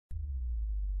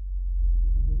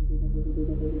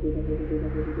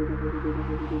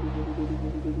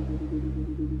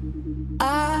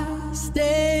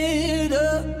stared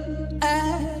up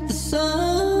at the sun,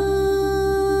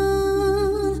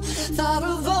 thought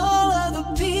of all of the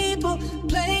people,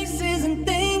 places, and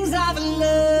things I've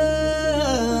loved.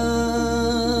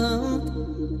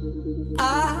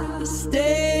 I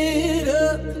stayed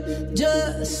up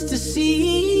just to see,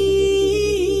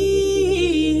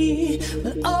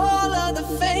 but all of the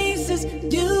faces,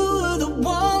 you were the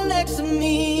one next to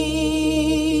me.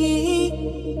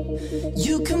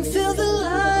 You can feel the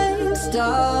lines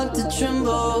start to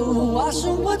tremble,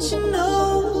 washing what you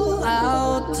know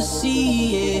out to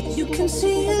sea. Yeah. You can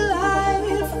see your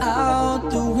life out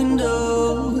the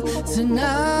window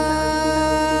tonight.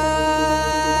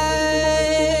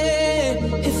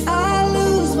 If I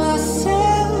lose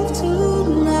myself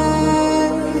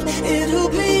tonight, it'll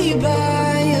be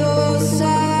by your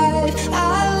side. I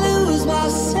lose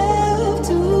myself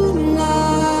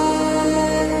tonight.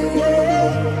 Yeah,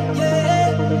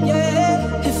 yeah,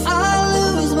 yeah. If I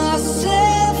lose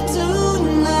myself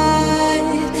tonight,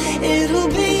 it'll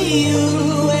be you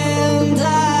and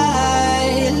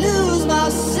I lose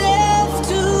myself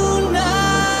tonight.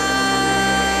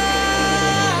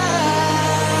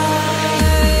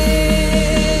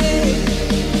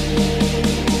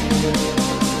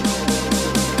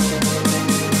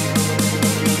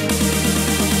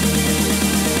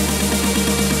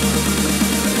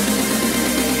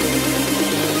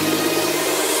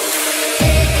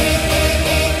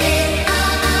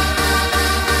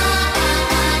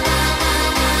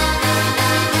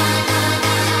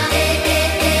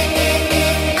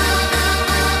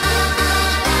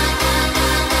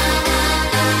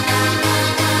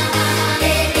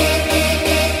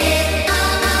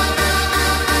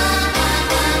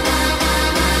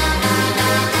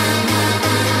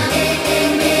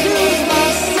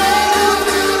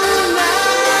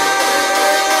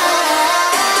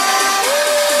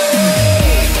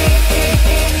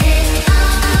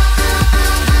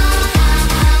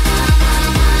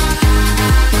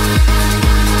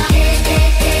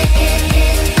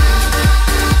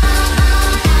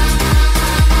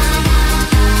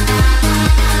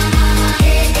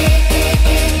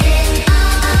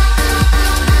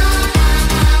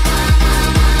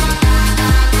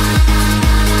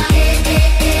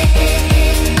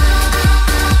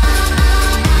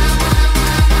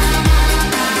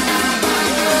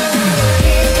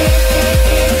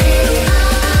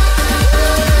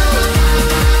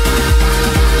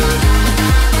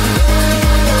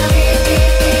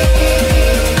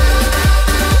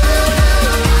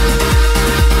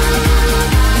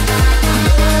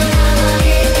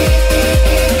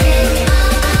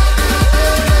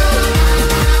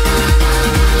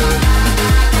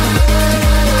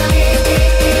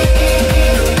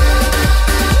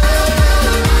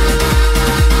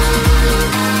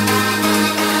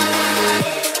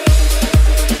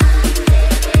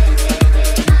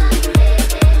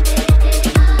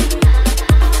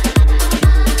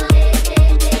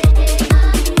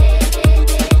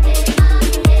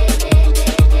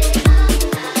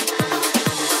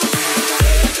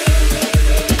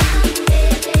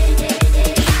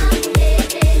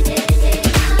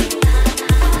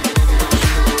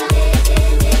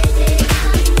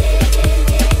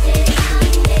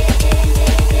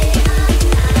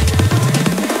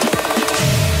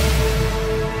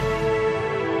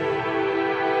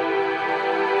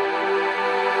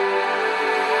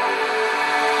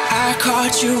 I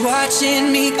caught you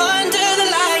watching me under the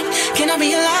light. Can I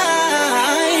be a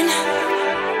line?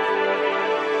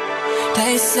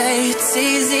 They say it's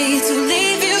easy to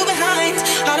leave you behind.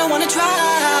 I don't wanna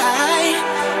try.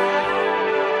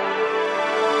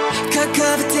 Cut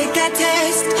cover, take that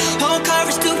test. Hold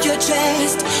courage to your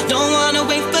chest. Don't wanna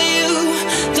wait for you.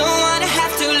 Don't wanna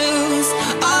have to lose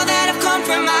all that I've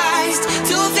compromised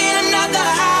to feel another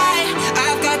high.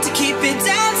 I've got to keep it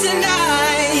down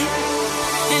tonight.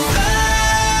 And oh,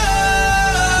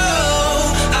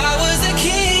 I was a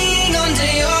king under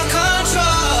your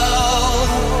control.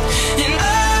 And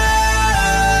oh,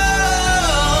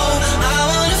 I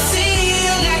wanna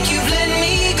feel like you've let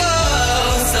me go.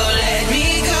 So let me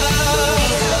go.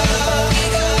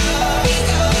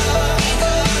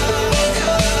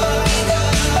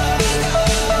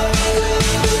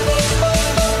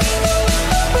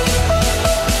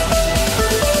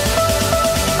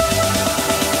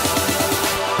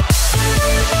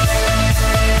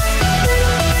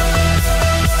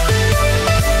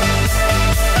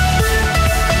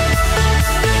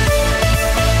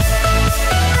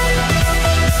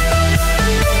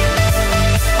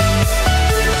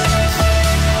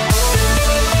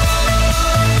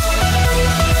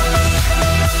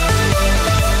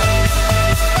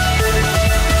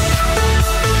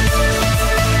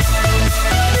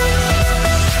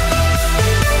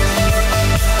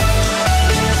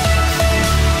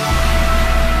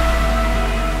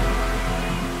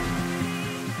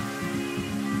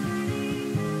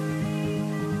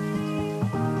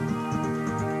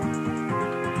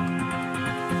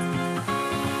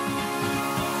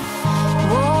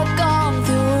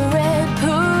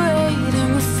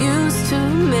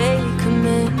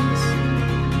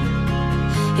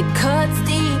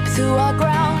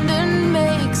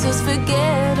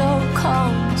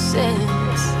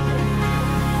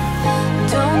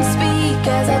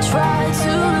 as I try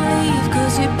to leave,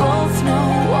 'cause we both know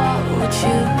what we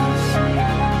choose.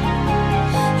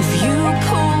 If you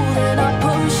pull, then I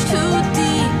push too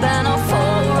deep, and I'll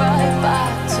fall right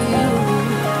back to you.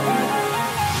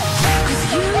 'Cause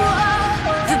you are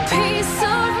the piece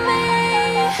of me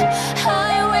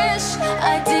I wish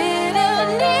I didn't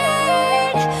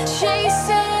need.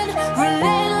 Chasing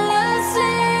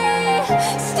relentlessly,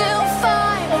 still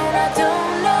fine, and I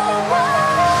don't know why.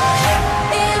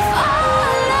 If our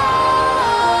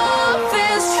love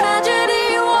is tragedy,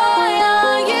 why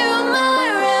are you my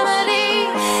remedy?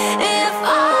 If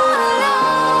our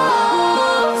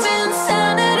love's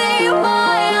insanity,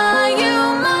 why are you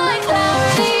my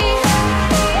clarity?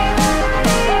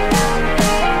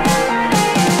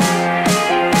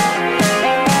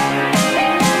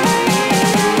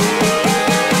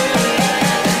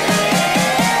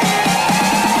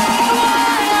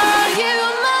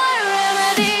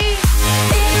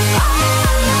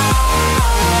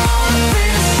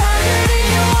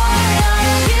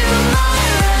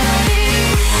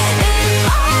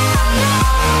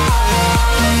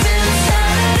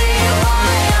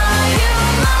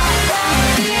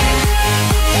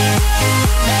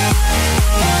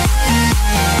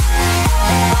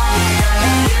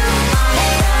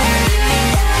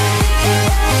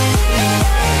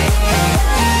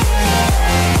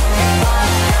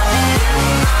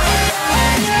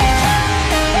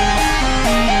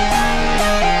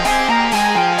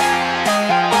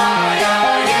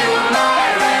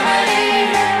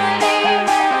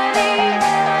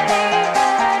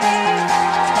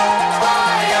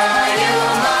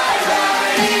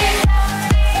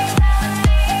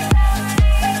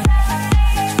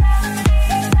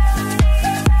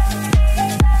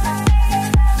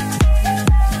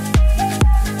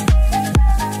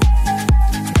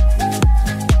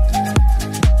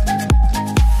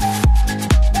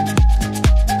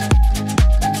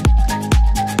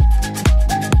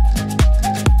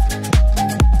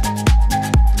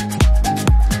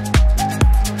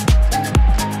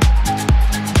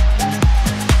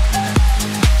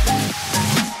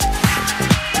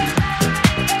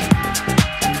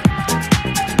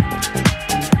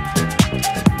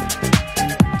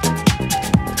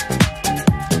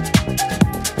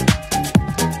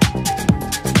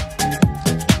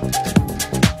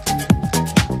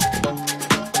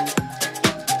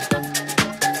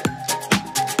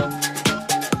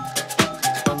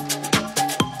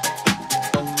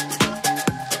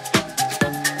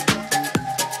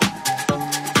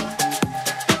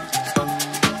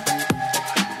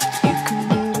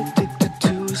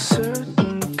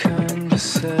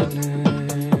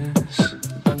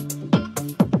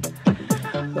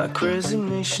 Like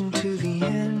resignation to the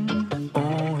end,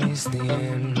 always the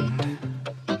end.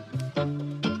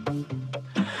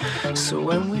 So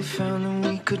when we found that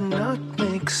we could not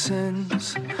make sense,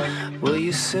 well,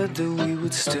 you said that we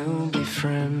would still be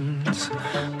friends.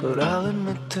 But I'll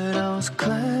admit that I was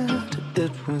glad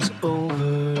it was over.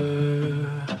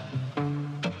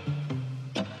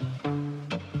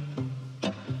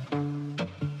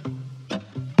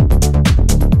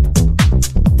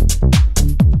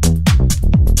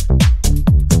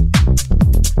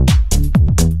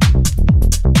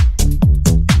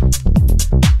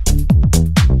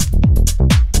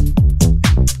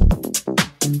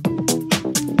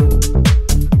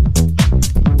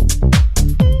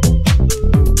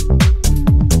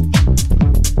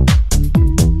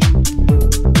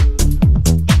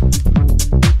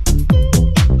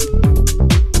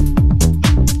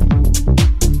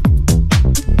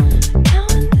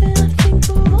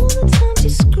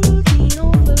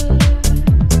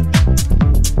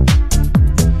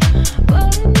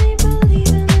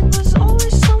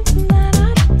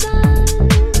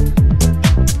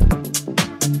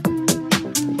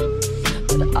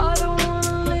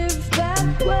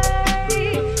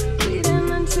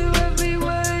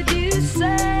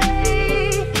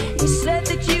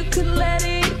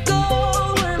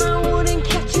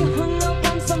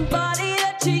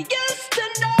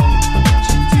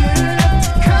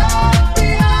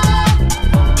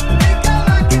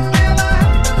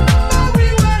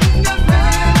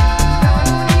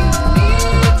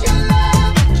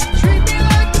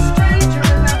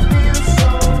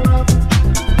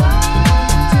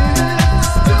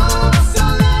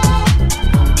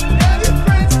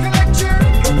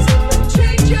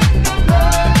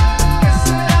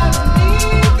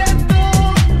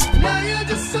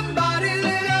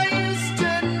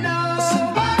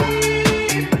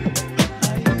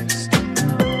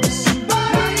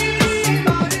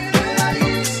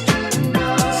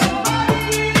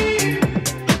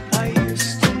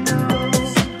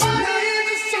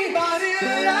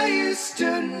 used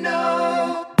to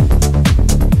know.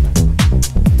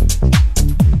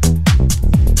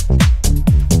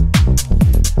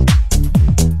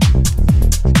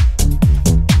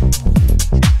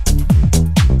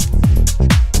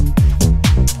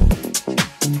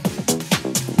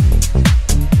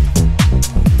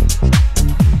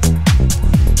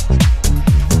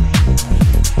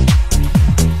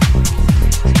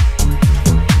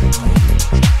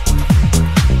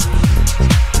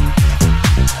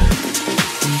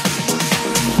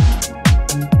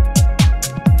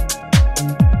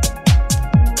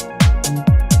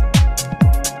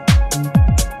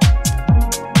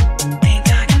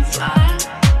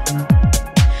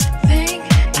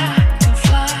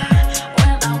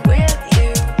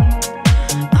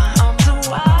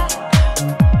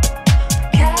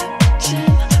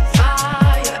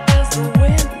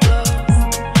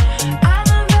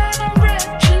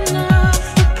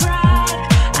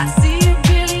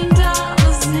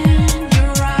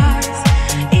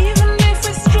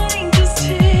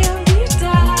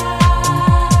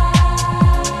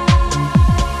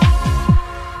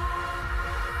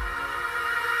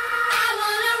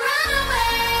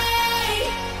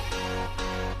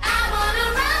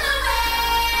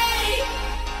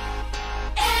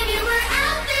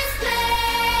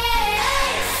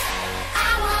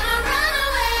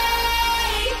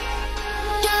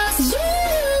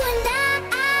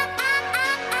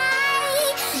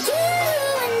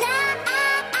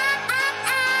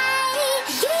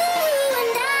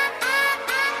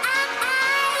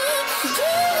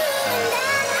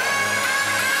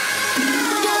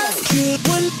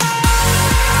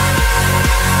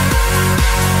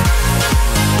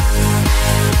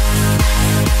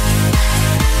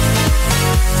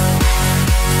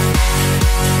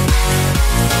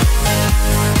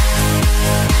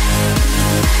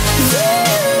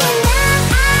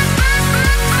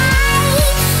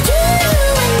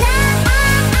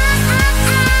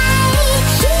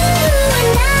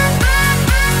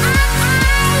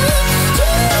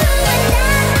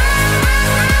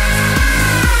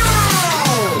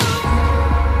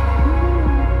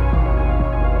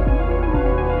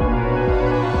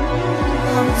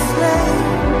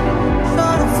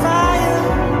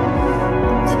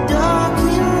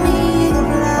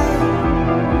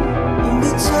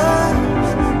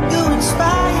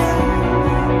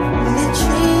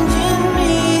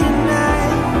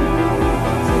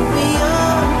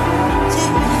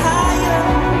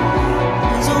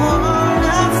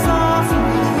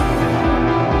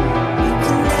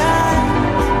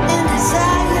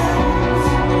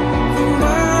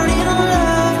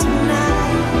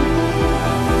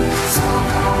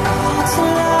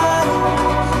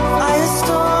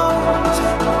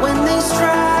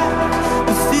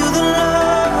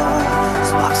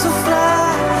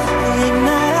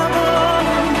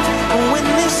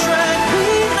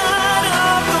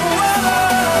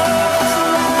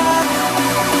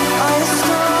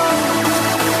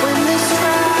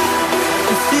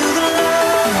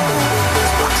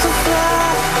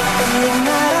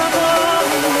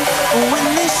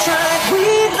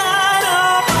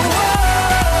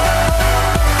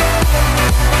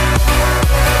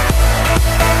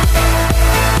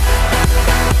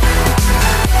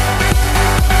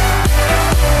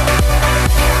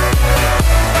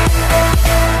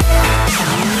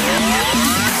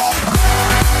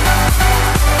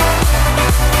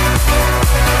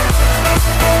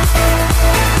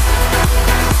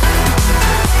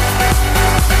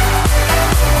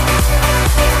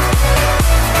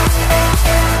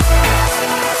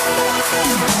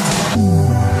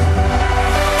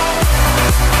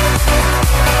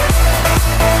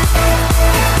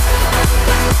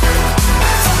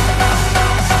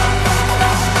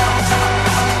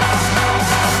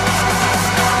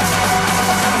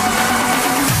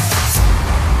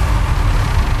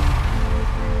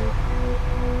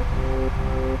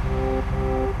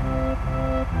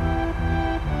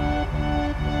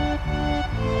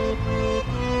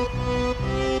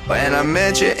 When I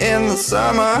met you in the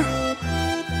summer,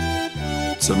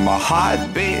 to my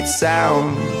heartbeat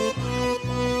sound,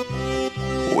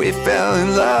 we fell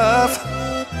in love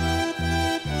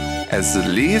as the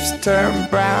leaves turn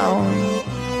brown.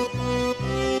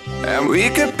 And we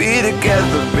could be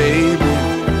together, baby,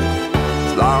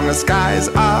 as long as skies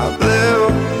are blue.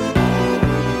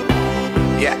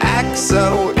 You act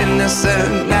so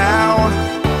innocent now,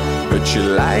 but you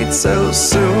lied so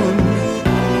soon.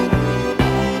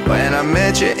 When I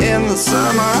met you in the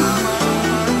summer,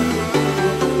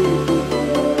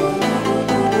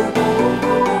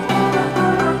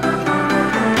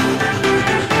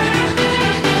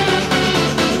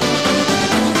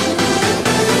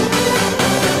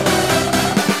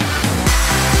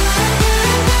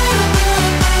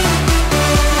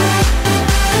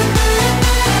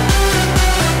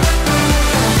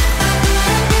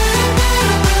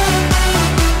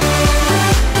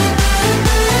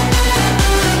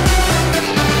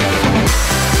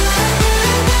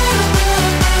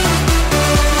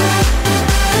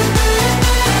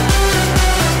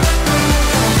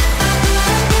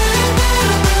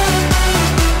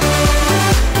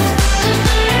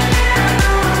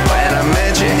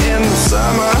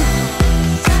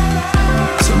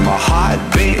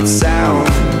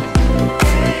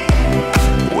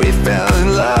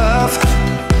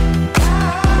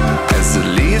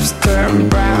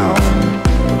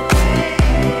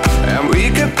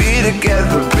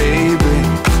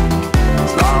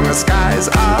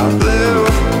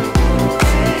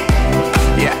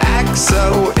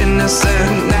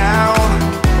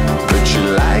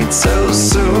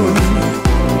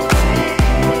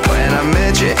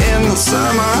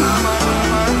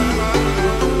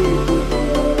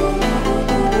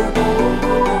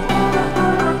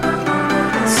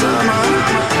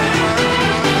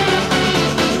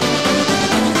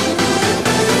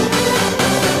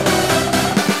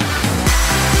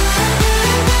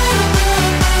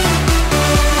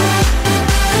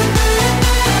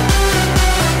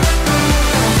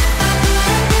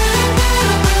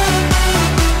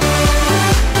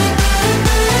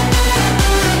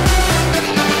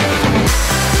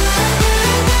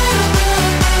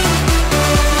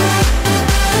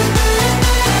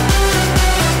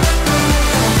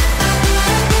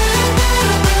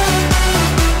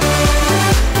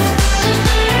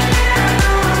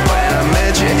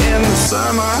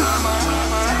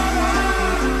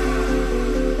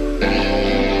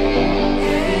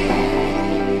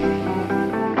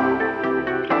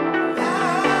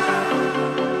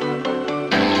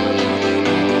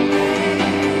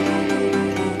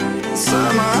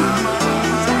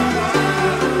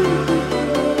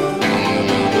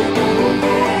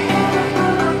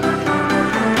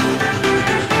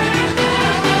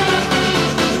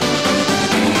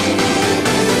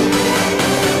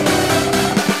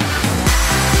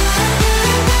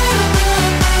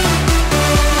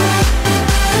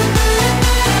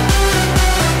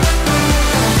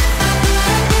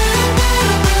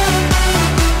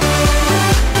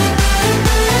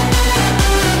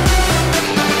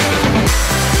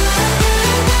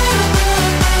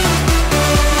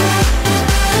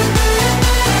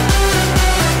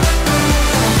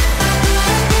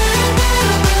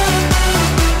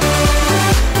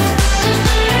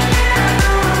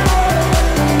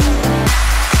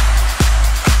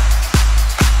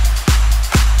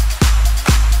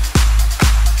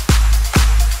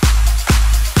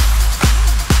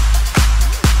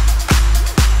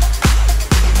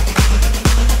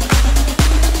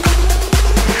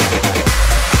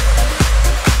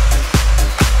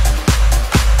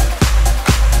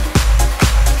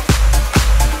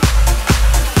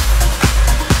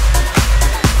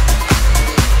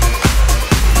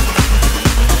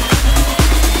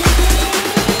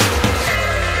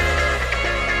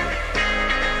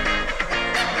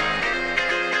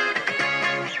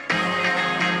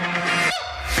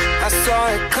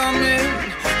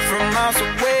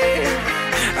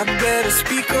 better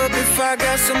speak up if I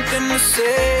got something to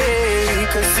say,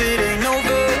 'cause it ain't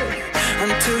over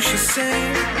until she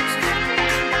sings.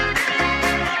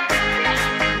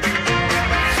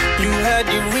 You had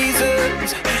your reasons,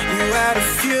 you had a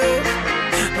few,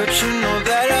 but you know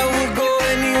that I would go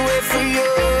anywhere for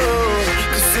you,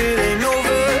 'cause it ain't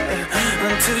over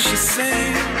until she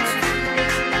sings.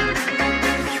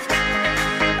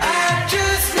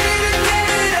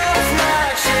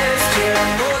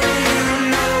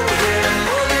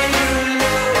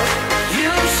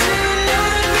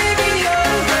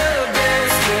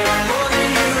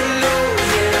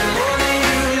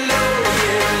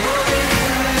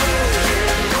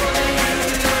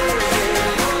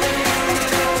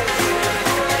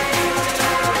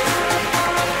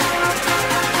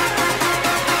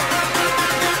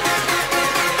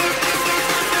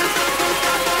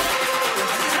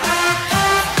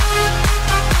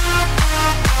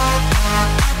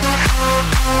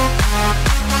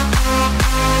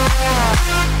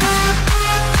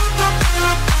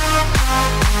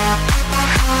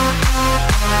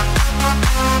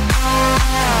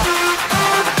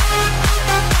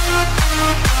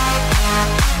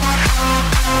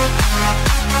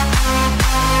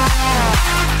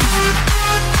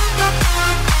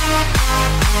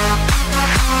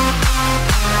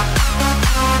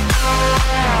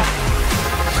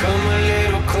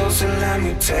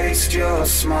 Taste your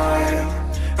smile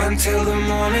until the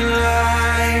morning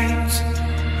light.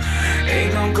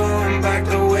 Ain't no going back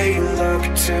the way you look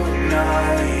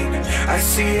tonight. I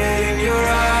see it in your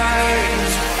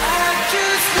eyes. I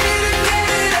just need to get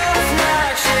it off my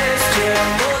chest. Yeah,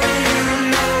 more than you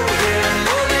know, yeah,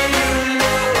 more than you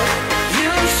know.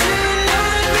 You should know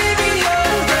that baby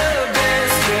you're the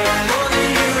best. Yeah, more than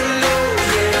you know,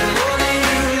 yeah, more than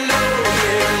you know,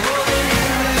 yeah, more than you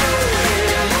know,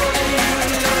 yeah, more than you know,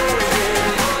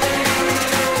 yeah, more than you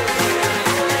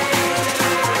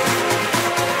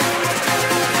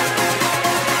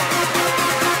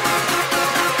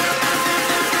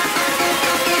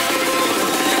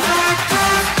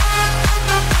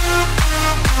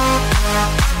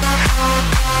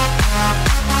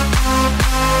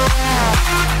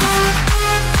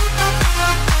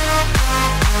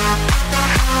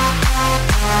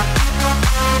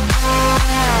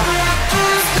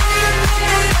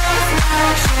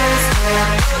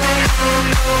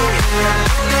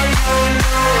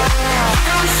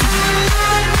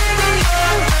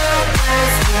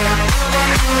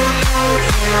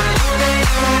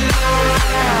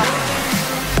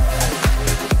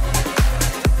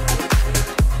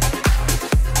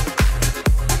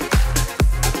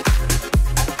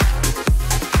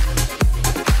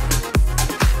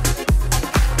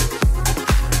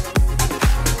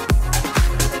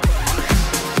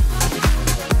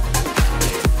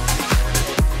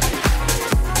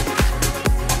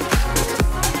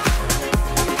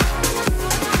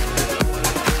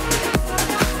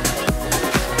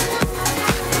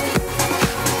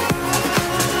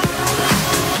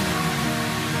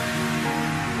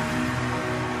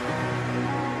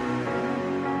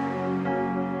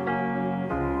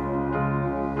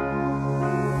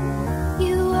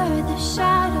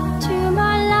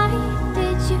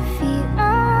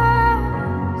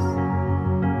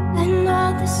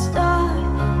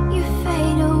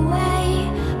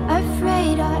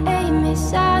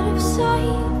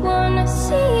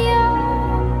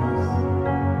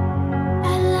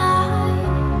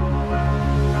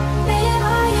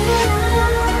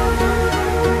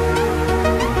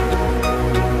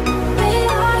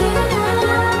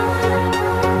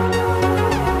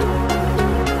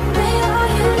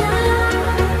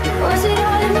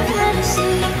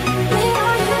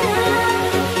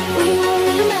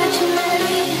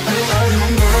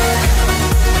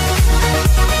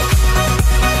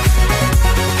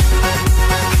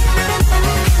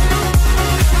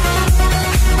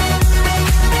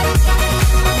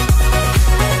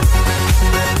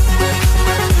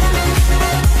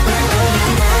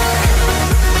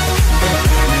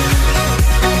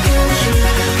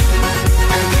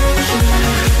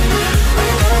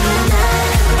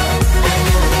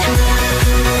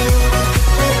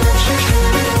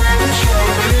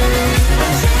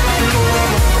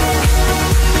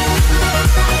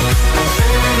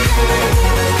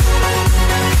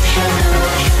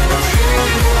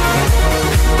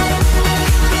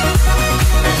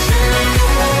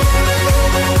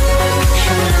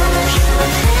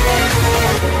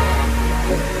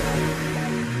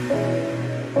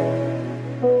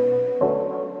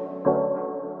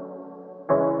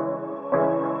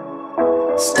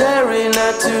Staring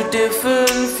at two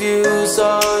different views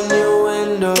on your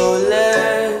window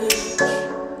ledge.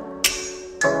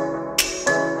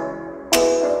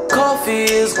 coffee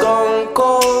is gone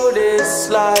cold, it's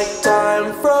like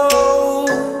time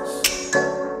froze.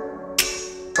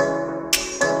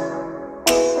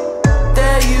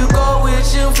 There you go,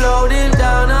 wishing, floating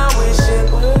down, I wish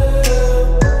it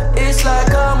will. It's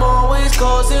like I'm always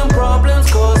causing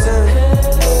problems, causing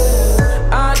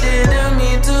I didn't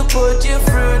mean to put you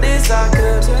through this, I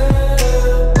could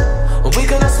tell. We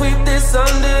gonna sweep this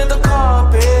under the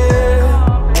carpet.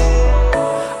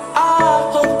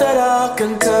 I hope that I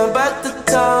can turn back the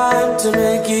time to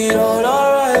make it all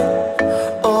alright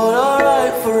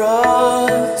for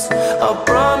us. I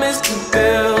promise to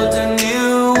build a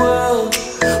new world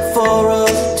for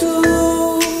us two,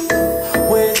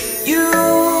 with you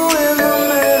in the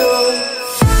middle.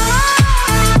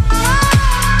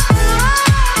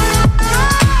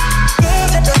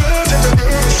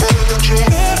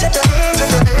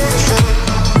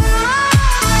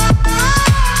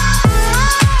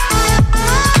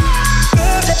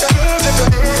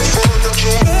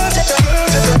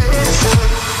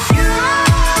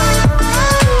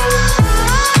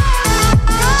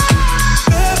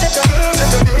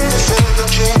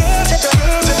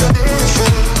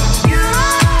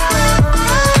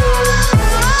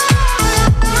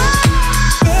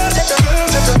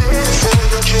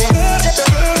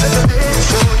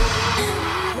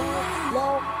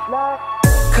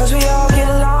 Cause we all get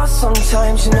lost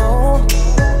sometimes, you know.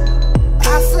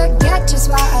 I forget just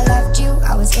why I left you,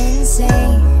 I was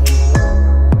insane.